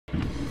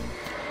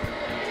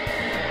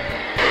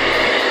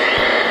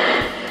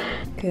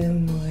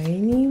Good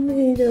morning,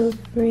 little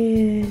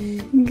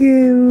friend.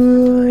 Good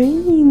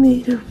morning,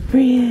 little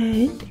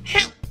friend.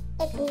 Hi,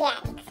 it's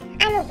Gymnastics.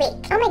 I'm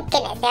awake. Oh my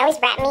goodness, they always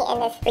wrap me in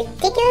this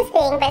ridiculous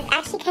thing, but it's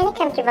actually kind of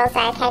comfortable, so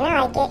I kind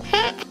of like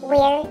it.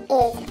 Where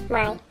is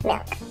my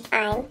milk?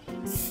 I'm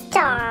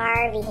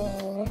starving.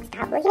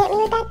 Stop looking at me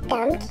with that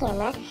dumb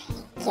camera.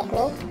 Give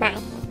me my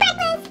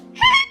breakfast.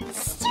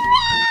 Straight!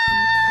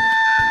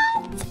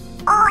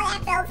 Oh, that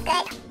feels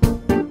good.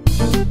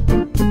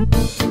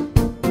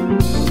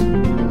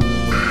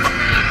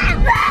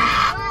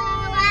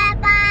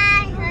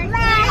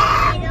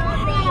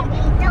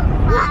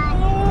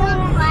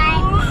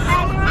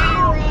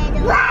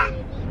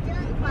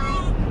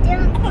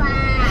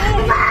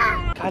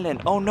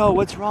 Kylan, oh no,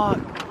 what's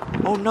wrong?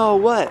 Oh no,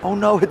 what? Oh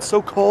no, it's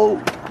so cold.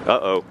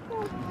 Uh-oh.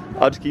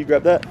 I'll just keep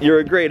grab that. You're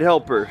a great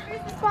helper.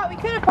 Here's the spot we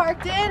could have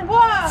parked in. Whoa,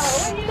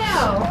 what do you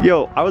know?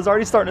 Yo, I was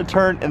already starting to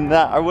turn and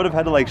that I would have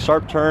had to like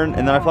sharp turn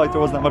and then I felt like there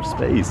wasn't that much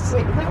space.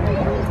 Wait, is that where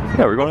you're going?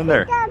 Yeah, we're going in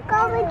there.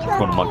 Going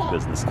to monkey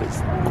business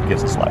because it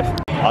gives us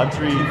life.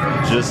 Audrey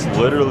just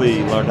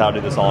literally learned how to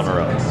do this all on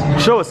her own.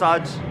 Show us,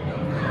 Aj.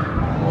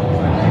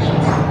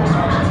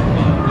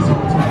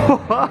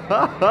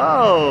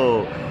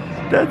 Whoa,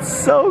 that's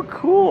so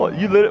cool.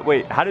 You literally,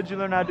 wait, how did you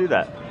learn how to do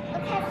that?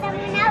 Because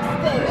someone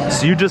else did.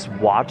 So you just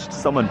watched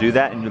someone do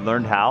that and you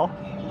learned how?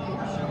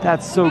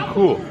 That's so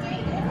cool.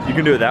 You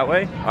can do it that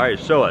way? All right,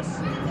 show us.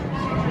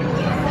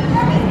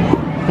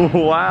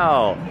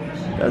 Wow,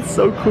 that's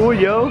so cool,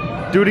 yo.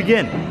 Do it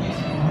again.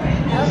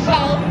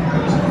 Okay.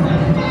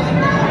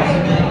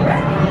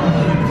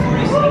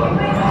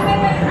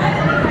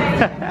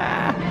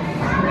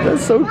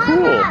 That's so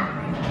cool.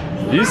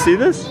 Do you see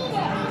this?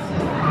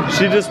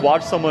 She just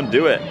watched someone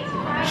do it.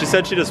 She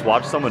said she just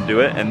watched someone do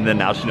it and then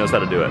now she knows how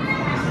to do it.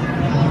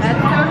 That's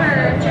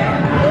her.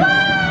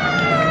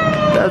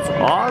 That's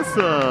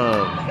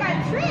awesome.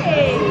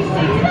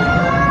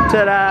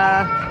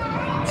 Ta-da!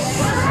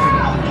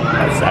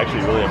 That's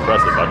actually really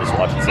impressive by just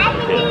watching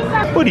someone do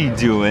it. What are you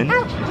doing?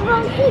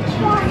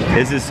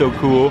 Is this so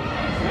cool?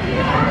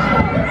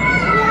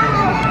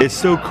 It's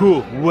so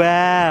cool.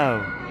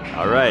 Wow.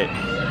 All right.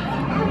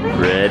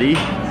 Ready,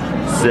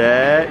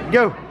 set,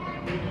 go.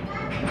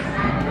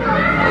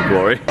 Oh,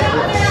 glory.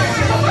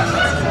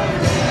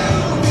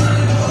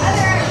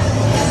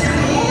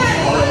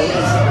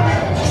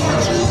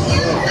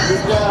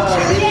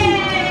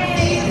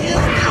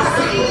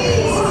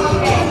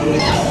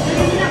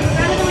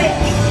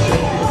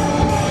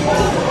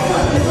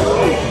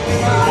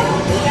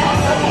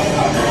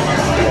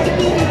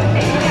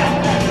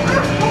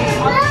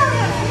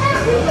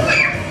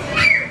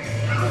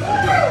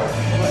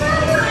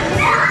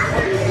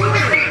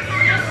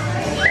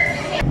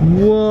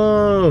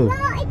 Whoa! No,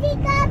 I think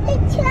I got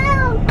picture.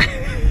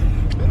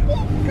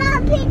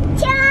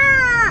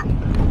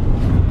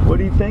 What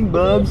do you think,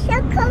 Bubs?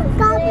 So cool,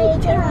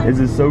 garbage. Is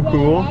it so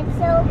cool? That's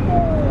so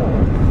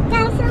cool.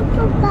 That's so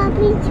cool,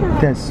 garbage.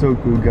 That's so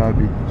cool,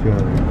 Gabby. It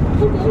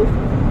is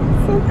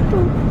so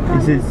cool.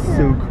 Is it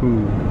so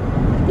cool?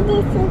 It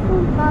is so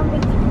cool,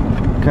 garbage.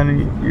 Kinda,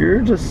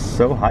 you're just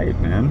so hype,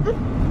 man.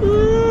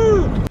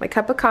 My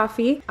cup of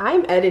coffee.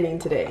 I'm editing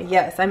today.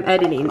 Yes, I'm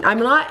editing. I'm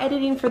not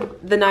editing for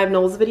the Knive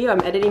Knowles video.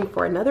 I'm editing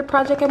for another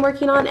project I'm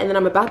working on, and then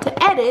I'm about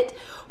to edit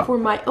for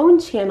my own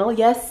channel.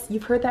 Yes,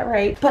 you've heard that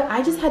right. But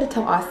I just had to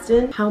tell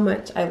Austin how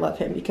much I love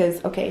him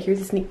because, okay,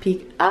 here's a sneak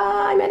peek.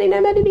 I'm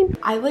editing.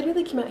 I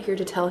literally came out here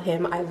to tell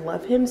him I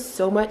love him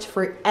so much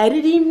for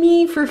editing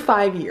me for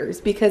 5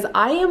 years because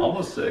I am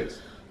Almost 6.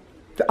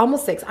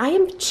 Almost 6. I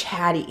am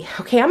chatty.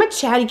 Okay, I'm a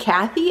chatty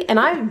Kathy and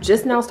I've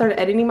just now started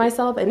editing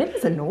myself and it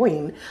is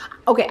annoying.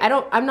 Okay,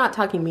 I'm not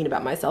talking mean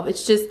about myself.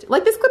 It's just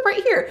like this clip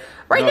right here.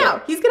 Right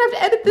now. He's gonna have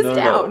to edit this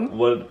down.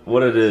 No.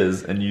 What it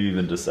is, and you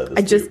even just said this.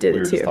 I just did it too. We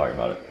were just talking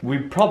about it. We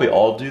probably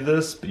all do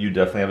this, but you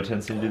definitely have a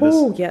tendency to do this.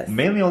 Oh, yes.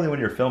 Mainly only when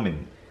you're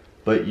filming.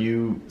 But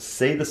you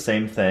say the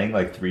same thing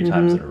like 3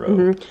 times in a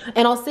row.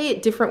 And I'll say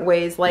it different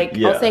ways. Like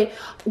I'll say,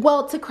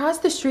 well, to cross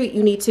the street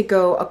you need to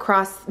go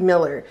across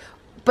Miller.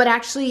 But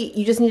actually,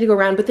 you just need to go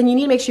around. But then you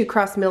need to make sure you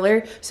cross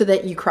Miller so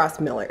that you cross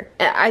Miller.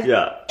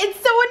 It's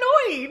so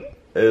annoying.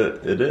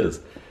 It is.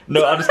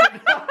 No, I'm just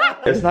kidding.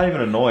 It's not even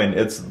annoying.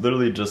 It's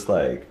literally just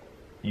like,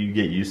 you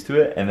get used to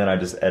it and then I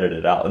just edit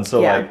it out. And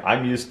so like,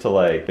 I'm used to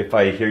like, if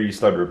I hear you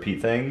start to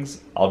repeat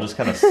things, I'll just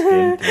kind of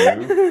skim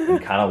through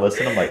and kind of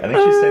listen. I'm like, I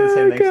think she's saying the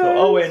same thing still.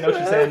 Oh wait, no,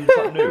 she's saying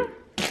something new.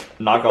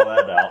 Knock all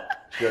that out.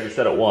 She already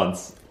said it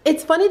once.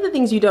 It's funny the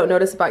things you don't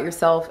notice about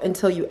yourself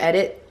until you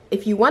edit.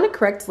 If you want to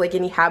correct like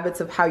any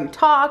habits of how you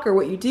talk or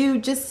what you do,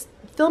 just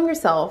film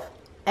yourself,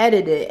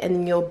 edit it, and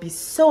then you'll be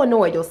so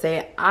annoyed. You'll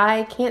say,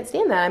 I can't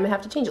stand that. I'm gonna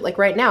have to change it. Like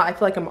right now, I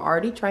feel like I'm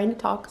already trying to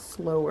talk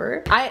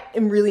slower. I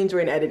am really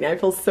enjoying editing. I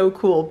feel so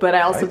cool, but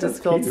I also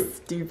just feel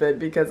stupid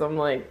because I'm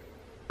like,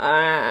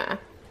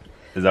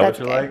 Is that what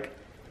you're like?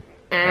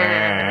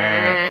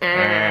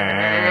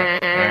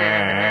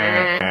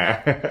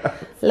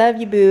 Love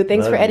you, boo.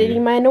 Thanks for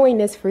editing my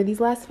annoyingness for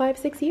these last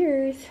 5-6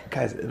 years.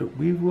 Guys,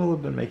 we will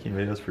have been making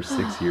videos for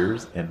 6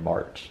 years in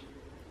March.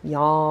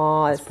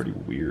 Yes. That's pretty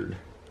weird.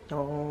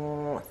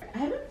 Oh. I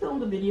haven't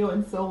filmed a video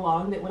in so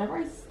long that whenever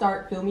I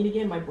start filming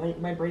again, my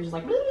brain's just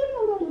like.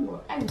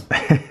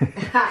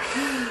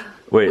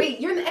 Wait,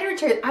 you're in the editor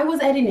chair. I was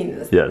editing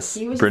this. Yes,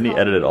 Brittany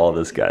edited all of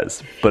this,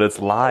 guys. But it's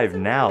live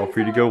now for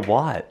you to go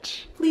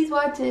watch. Please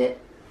watch it.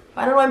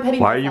 I don't know why I'm petting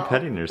myself. Why are you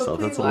petting yourself?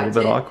 That's a little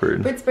bit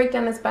awkward. Britt's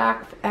breakdown is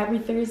back every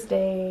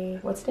Thursday.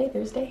 What's today?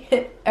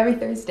 Thursday? Every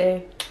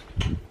Thursday.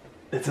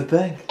 It's a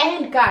thing.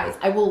 And guys,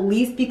 I will at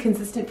least be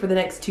consistent for the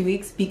next 2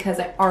 weeks because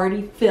I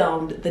already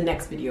filmed the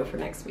next video for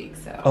next week.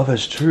 So. Oh,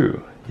 that's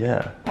true.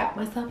 Yeah. Pat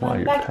myself on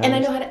the back, and I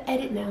know how to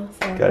edit now.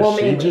 So. Guys, well,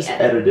 she just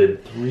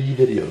edited 3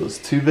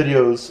 videos. 2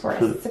 videos for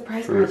a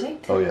surprise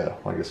project. Oh yeah,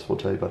 well, I guess we'll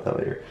tell you about that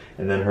later.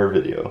 And then her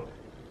video.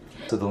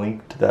 So the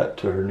link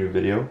to her new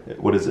video.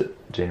 What is it?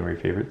 January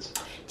favorites.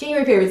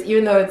 January favorites,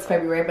 even though it's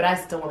February, but I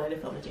still wanted to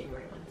film a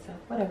January one, so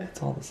whatever.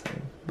 It's all the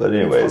same. But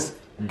anyways,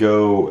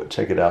 go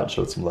check it out.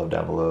 Show it some love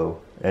down below.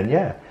 And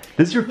yeah,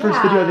 this is your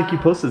first video I think you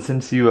posted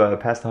since you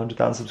passed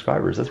 100,000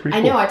 subscribers. That's pretty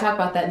cool. I know, I talked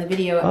about that in the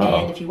video,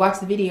 and if you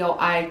watch the video,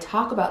 I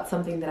talk about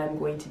something that I'm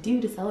going to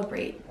do to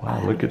celebrate.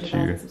 Wow, look at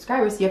you.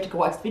 Subscribers, so you have to go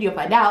watch the video to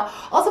find out.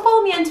 Also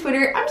follow me on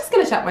Twitter. I'm just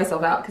going to shout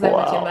myself out because I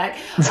have my chin back.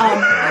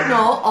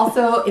 Britnell,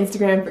 also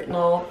Instagram,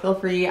 Britnell. Feel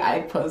free.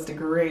 I post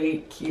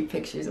great, cute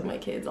pictures of my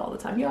kids all the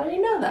time. You already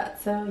know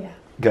that, so yeah.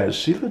 Guys,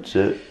 she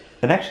legit,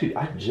 and actually,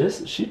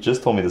 she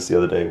just told me this the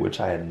other day, which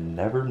I had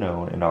never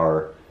known in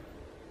our,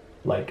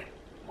 like,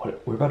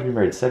 we're about to be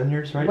married 7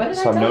 years, right?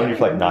 So I've known you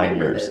for like 9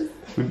 years.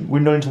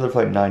 We've known each other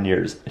for like 9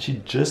 years.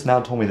 She just now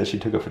told me that she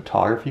took a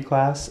photography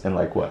class in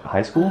like what,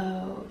 high school?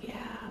 Oh yeah,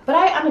 but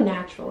I'm a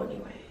natural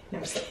anyway. No,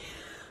 I'm just kidding.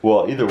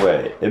 Well, either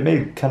way, it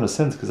made kind of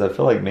sense because I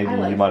feel like maybe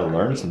you might have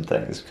learned some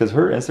things. Because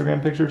her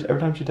Instagram pictures,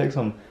 every time she takes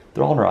them,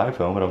 they're all on her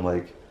iPhone, and I'm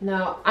like,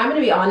 no, I'm gonna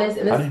be honest,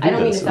 and this, I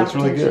don't mean to sound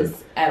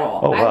pretentious at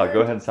all. Oh wow,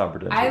 go ahead and sound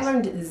pretentious. I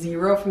learned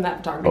 0 from that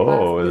photography class.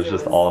 Oh, it was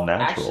just all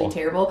natural. Actually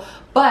terrible,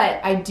 but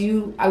I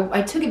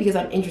took it because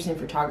I'm interested in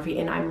photography,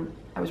 and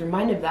I was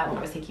reminded of that when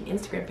I was taking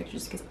Instagram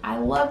pictures because I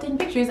love taking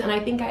pictures, and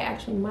I think I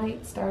actually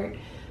might start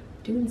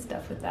doing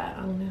stuff with that.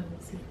 I don't know. We'll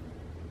see.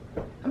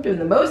 I'm doing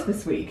the most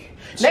this week.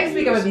 Jeez. Next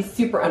week I'm gonna be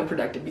super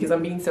unproductive because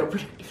I'm being so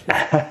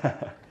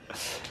productive.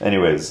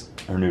 Anyways,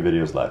 her new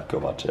video's live. Go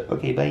watch it.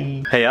 Okay,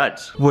 bye. Hey,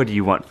 Utch. What do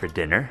you want for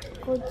dinner?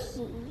 Grilled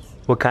cheese.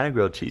 What kind of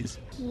grilled cheese?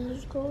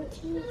 Cheese grilled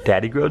cheese.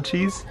 Daddy grilled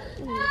cheese?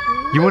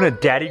 Mm-hmm. You want a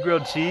daddy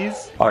grilled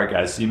cheese? All right,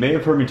 guys. So you may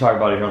have heard me talk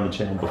about it here on the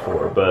channel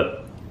before,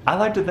 but I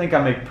like to think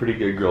I make pretty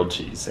good grilled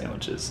cheese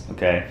sandwiches.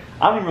 Okay.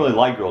 I don't even really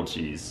like grilled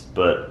cheese,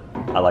 but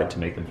I like to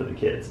make them for the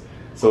kids.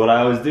 So what I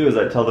always do is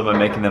I tell them I'm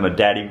making them a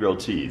daddy grilled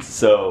cheese.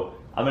 So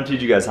I'm gonna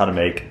teach you guys how to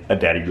make a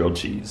daddy grilled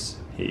cheese.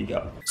 Here you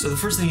go. So the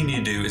first thing you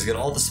need to do is get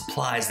all the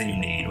supplies that you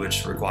need,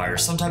 which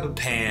requires some type of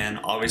pan,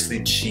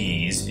 obviously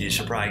cheese, you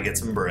should probably get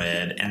some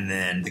bread, and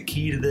then the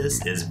key to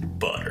this is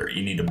butter.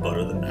 You need to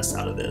butter the mess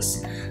out of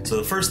this. So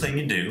the first thing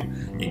you do,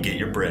 you get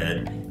your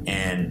bread,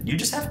 and you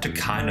just have to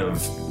kind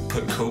of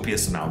put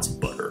copious amounts of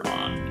butter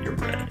on your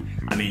bread.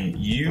 I mean,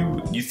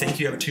 you think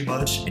you have too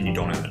much and you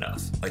don't have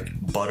enough. Like,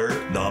 butter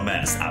the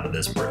mess out of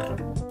this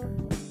bread.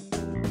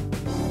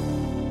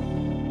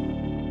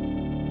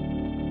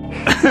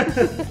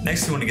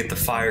 Next you want to get the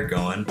fire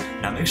going.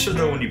 Now make sure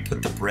though when you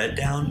put the bread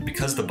down,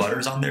 because the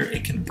butter's on there,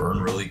 it can burn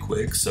really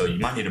quick, so you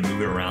might need to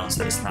move it around so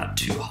that it's not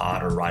too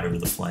hot or right over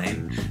the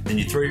flame. Then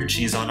you throw your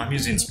cheese on. I'm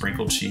using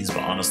sprinkled cheese, but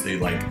honestly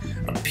like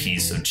a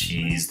piece of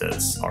cheese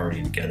that's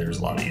already together is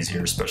a lot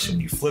easier, especially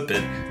when you flip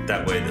it.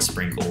 That way the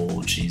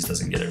sprinkled cheese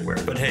doesn't get everywhere.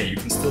 But hey, you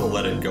can still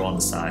let it go on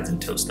the sides and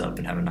toast up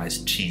and have a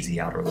nice cheesy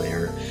outer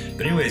layer.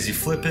 But anyways, you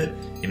flip it,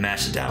 you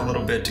mash it down a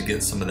little bit to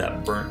get some of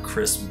that burnt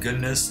crisp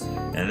goodness,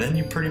 and then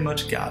you pretty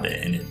much got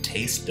it, and it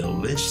tastes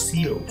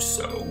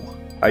delicioso.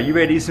 Are you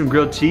ready to eat some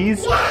grilled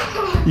cheese?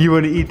 Yeah. You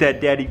want to eat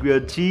that daddy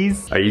grilled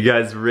cheese? Are you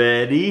guys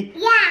ready?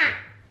 Yeah.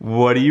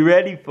 What are you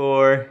ready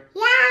for?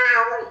 Yeah,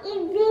 I want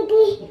eating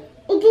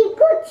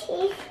grilled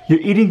cheese.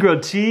 You're eating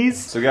grilled cheese?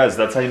 So guys,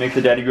 that's how you make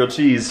the daddy grilled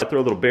cheese.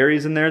 Throw little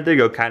berries in there. There you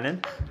go,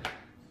 Kynan.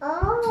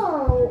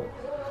 Oh.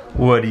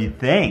 What do you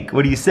think?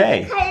 What do you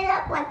say? Cut it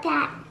up like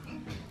that.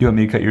 You want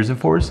me to cut yours in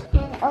 4s?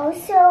 And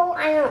also,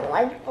 I don't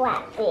like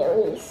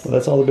blackberries. Well,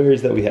 that's all the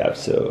berries that we have,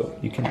 so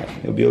you can,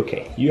 it'll be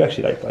okay. You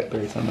actually like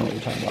blackberries, I don't know what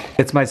you're talking about.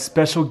 It's my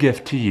special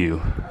gift to you.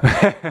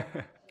 Is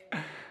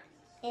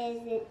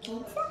it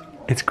pizza?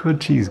 It's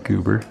grilled cheese,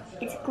 Goober.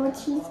 It's grilled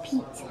cheese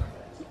pizza.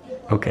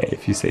 Okay,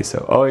 if you say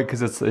so. Oh,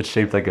 because it's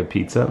shaped like a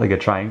pizza, like a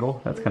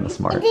triangle? That's kind of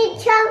smart.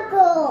 It's a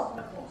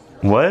chocolate.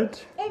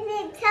 What?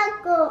 It's a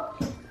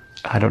chocolate.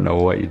 I don't know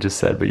what you just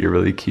said, but you're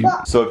really cute.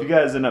 So if you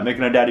guys end up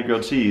making a daddy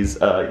grilled cheese,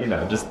 you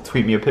know, just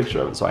tweet me a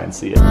picture of it so I can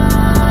see it.